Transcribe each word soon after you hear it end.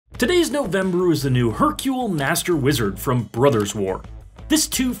Today's November is the new Hurkyl Master Wizard from Brothers War. This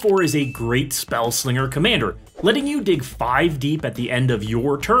 2/4 is a great spell slinger commander, letting you dig 5 deep at the end of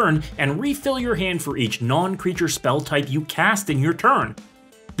your turn and refill your hand for each non-creature spell type you cast in your turn.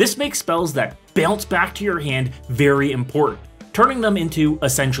 This makes spells that bounce back to your hand very important, turning them into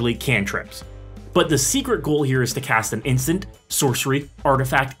essentially cantrips. But the secret goal here is to cast an instant, sorcery,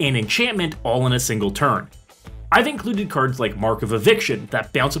 artifact, and enchantment all in a single turn. I've included cards like Mark of Eviction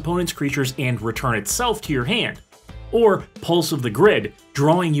that bounce opponents' creatures and return itself to your hand, or Pulse of the Grid,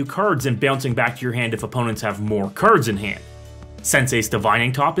 drawing you cards and bouncing back to your hand if opponents have more cards in hand. Sensei's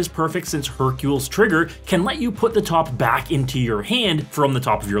Divining Top is perfect since Hurkyl's trigger can let you put the top back into your hand from the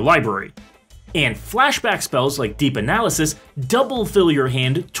top of your library. And flashback spells like Deep Analysis double fill your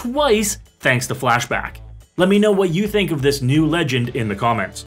hand twice thanks to flashback. Let me know what you think of this new legend in the comments.